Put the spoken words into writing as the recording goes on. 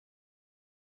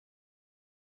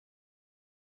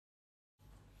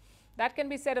That can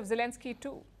be said of Zelensky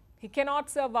too. He cannot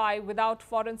survive without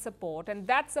foreign support, and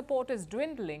that support is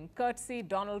dwindling courtesy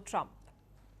Donald Trump.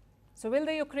 So will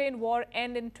the Ukraine war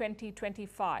end in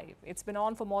 2025? It's been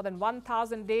on for more than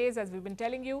 1,000 days, as we've been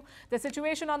telling you. The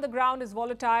situation on the ground is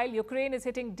volatile. Ukraine is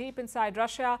hitting deep inside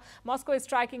Russia. Moscow is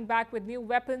striking back with new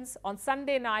weapons. On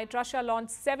Sunday night, Russia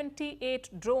launched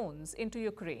 78 drones into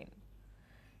Ukraine.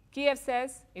 Kiev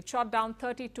says it shot down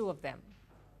 32 of them.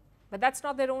 But that's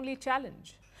not their only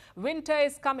challenge. Winter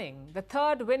is coming, the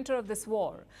third winter of this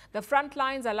war. The front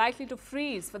lines are likely to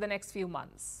freeze for the next few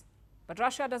months. But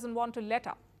Russia doesn't want to let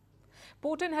up.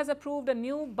 Putin has approved a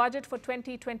new budget for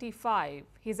 2025.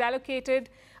 He's allocated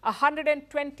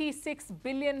 $126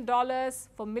 billion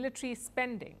for military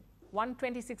spending.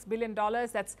 $126 billion,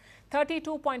 that's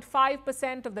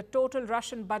 32.5% of the total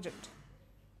Russian budget.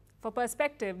 For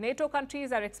perspective, NATO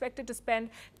countries are expected to spend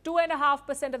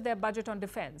 2.5% of their budget on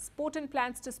defense. Putin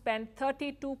plans to spend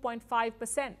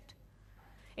 32.5%.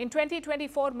 In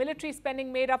 2024, military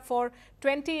spending made up for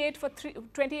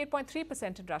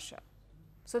 28.3% in Russia.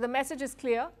 So the message is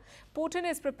clear. Putin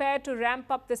is prepared to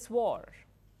ramp up this war.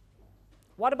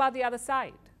 What about the other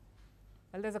side?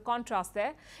 Well, there's a contrast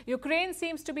there. Ukraine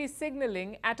seems to be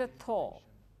signaling at a thaw.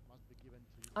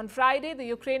 On Friday, the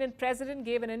Ukrainian president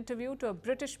gave an interview to a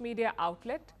British media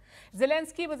outlet.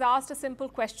 Zelensky was asked a simple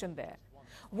question there.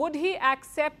 Would he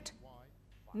accept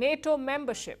NATO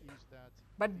membership,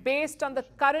 but based on the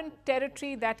current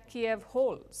territory that Kiev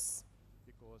holds?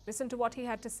 Listen to what he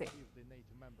had to say.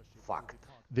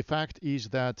 The fact is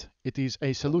that it is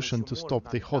a solution to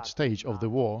stop the hot stage of the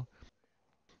war,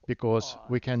 because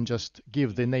we can just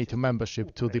give the NATO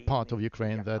membership to the part of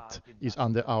Ukraine that is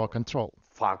under our control.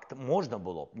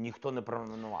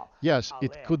 Yes,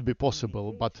 it could be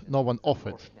possible, but no one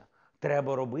offered.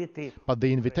 But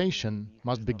the invitation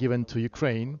must be given to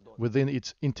Ukraine within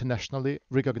its internationally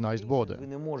recognized border.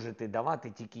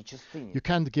 You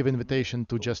can't give invitation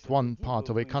to just one part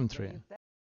of a country.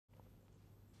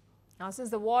 Now,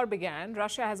 since the war began,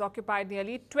 Russia has occupied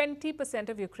nearly 20%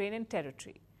 of Ukrainian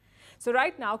territory. So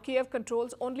right now, Kiev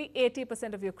controls only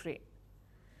 80% of Ukraine.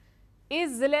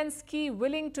 Is Zelensky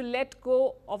willing to let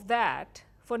go of that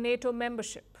for NATO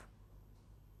membership?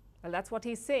 Well, that's what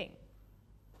he's saying.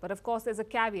 But of course, there's a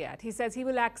caveat. He says he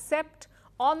will accept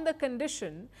on the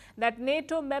condition that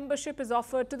NATO membership is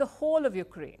offered to the whole of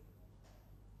Ukraine.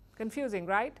 Confusing,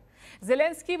 right?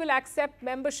 Zelensky will accept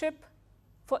membership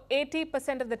for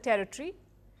 80% of the territory,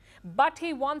 but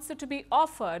he wants it to be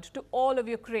offered to all of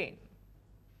Ukraine.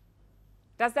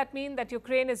 Does that mean that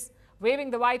Ukraine is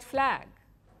waving the white flag?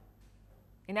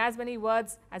 In as many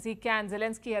words as he can,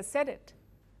 Zelensky has said it.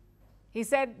 He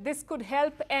said this could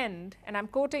help end, and I'm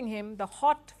quoting him, the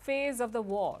hot phase of the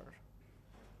war.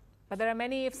 But there are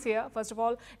many ifs here. First of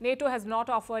all, NATO has not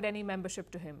offered any membership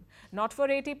to him. Not for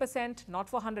 80%, not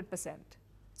for 100%.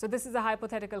 So this is a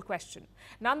hypothetical question.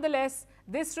 Nonetheless,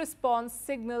 this response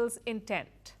signals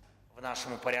intent.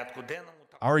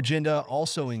 Our agenda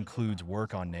also includes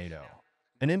work on NATO.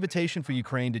 An invitation for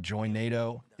Ukraine to join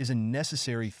NATO is a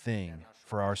necessary thing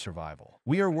for our survival.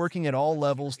 We are working at all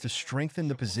levels to strengthen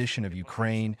the position of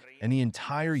Ukraine and the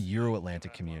entire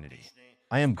Euro-Atlantic community.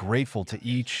 I am grateful to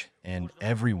each and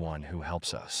everyone who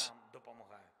helps us.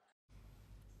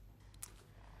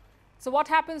 So what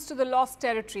happens to the lost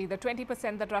territory, the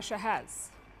 20% that Russia has?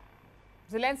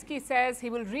 Zelensky says he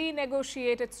will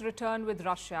renegotiate its return with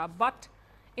Russia, but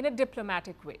in a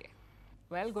diplomatic way.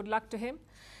 Well, good luck to him.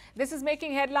 This is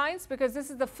making headlines because this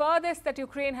is the furthest that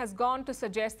Ukraine has gone to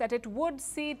suggest that it would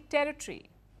cede territory.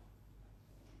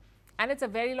 And it's a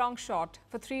very long shot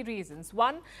for three reasons.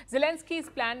 One, Zelensky's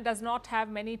plan does not have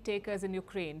many takers in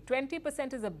Ukraine.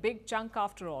 20% is a big chunk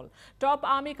after all. Top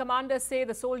army commanders say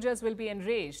the soldiers will be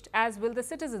enraged, as will the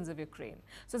citizens of Ukraine.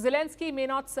 So Zelensky may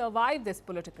not survive this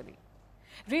politically.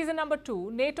 Reason number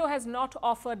two, NATO has not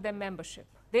offered them membership.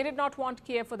 They did not want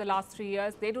Kiev for the last 3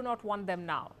 years. They do not want them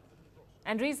now.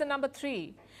 And reason number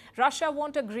three, Russia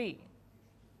won't agree.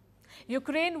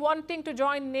 Ukraine wanting to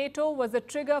join NATO was the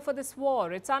trigger for this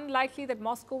war. It's unlikely that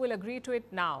Moscow will agree to it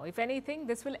now. If anything,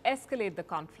 this will escalate the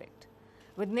conflict,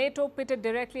 with NATO pitted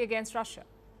directly against Russia.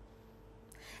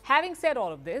 Having said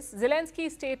all of this,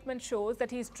 Zelensky's statement shows that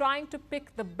he's trying to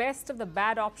pick the best of the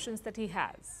bad options that he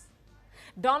has.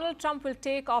 Donald Trump will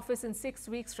take office in 6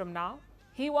 weeks from now.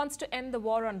 He wants to end the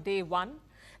war on day one.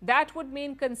 That would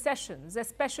mean concessions,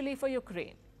 especially for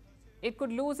Ukraine. It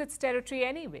could lose its territory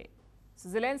anyway. So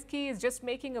Zelensky is just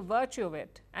making a virtue of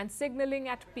it and signaling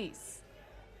at peace.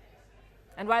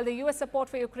 And while the US support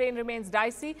for Ukraine remains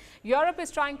dicey, Europe is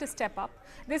trying to step up.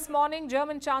 This morning,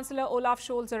 German Chancellor Olaf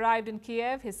Scholz arrived in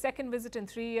Kiev, his second visit in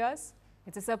 3 years.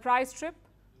 It's a surprise trip.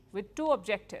 with two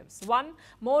objectives. One,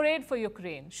 more aid for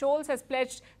Ukraine. Scholz has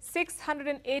pledged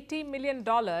 $680 million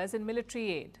in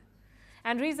military aid.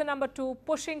 And reason number two,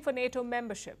 pushing for NATO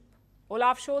membership.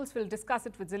 Olaf Scholz will discuss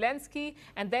it with Zelensky,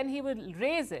 and then he will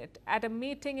raise it at a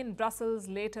meeting in Brussels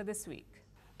later this week.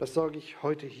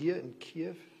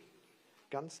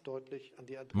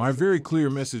 My very clear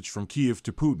message from Kiev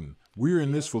to Putin: we're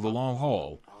in this for the long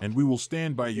haul, and we will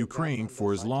stand by Ukraine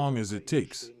for as long as it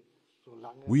takes.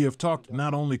 We have talked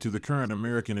not only to the current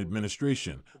American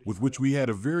administration, with which we had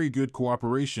a very good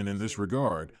cooperation in this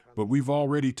regard, but we've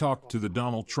already talked to the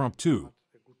Donald Trump too.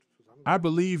 I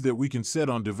believe that we can set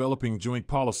on developing joint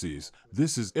policies.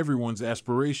 This is everyone's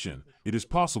aspiration. It is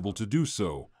possible to do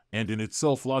so, and in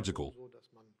itself logical.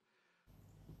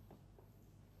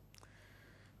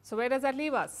 So where does that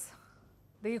leave us?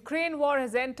 The Ukraine war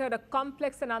has entered a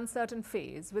complex and uncertain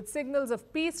phase with signals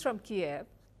of peace from Kiev,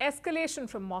 escalation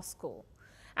from Moscow,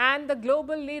 and the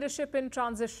global leadership in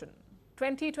transition.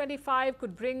 2025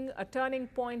 could bring a turning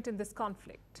point in this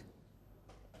conflict.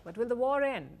 But will the war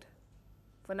end?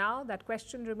 For now, that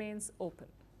question remains open.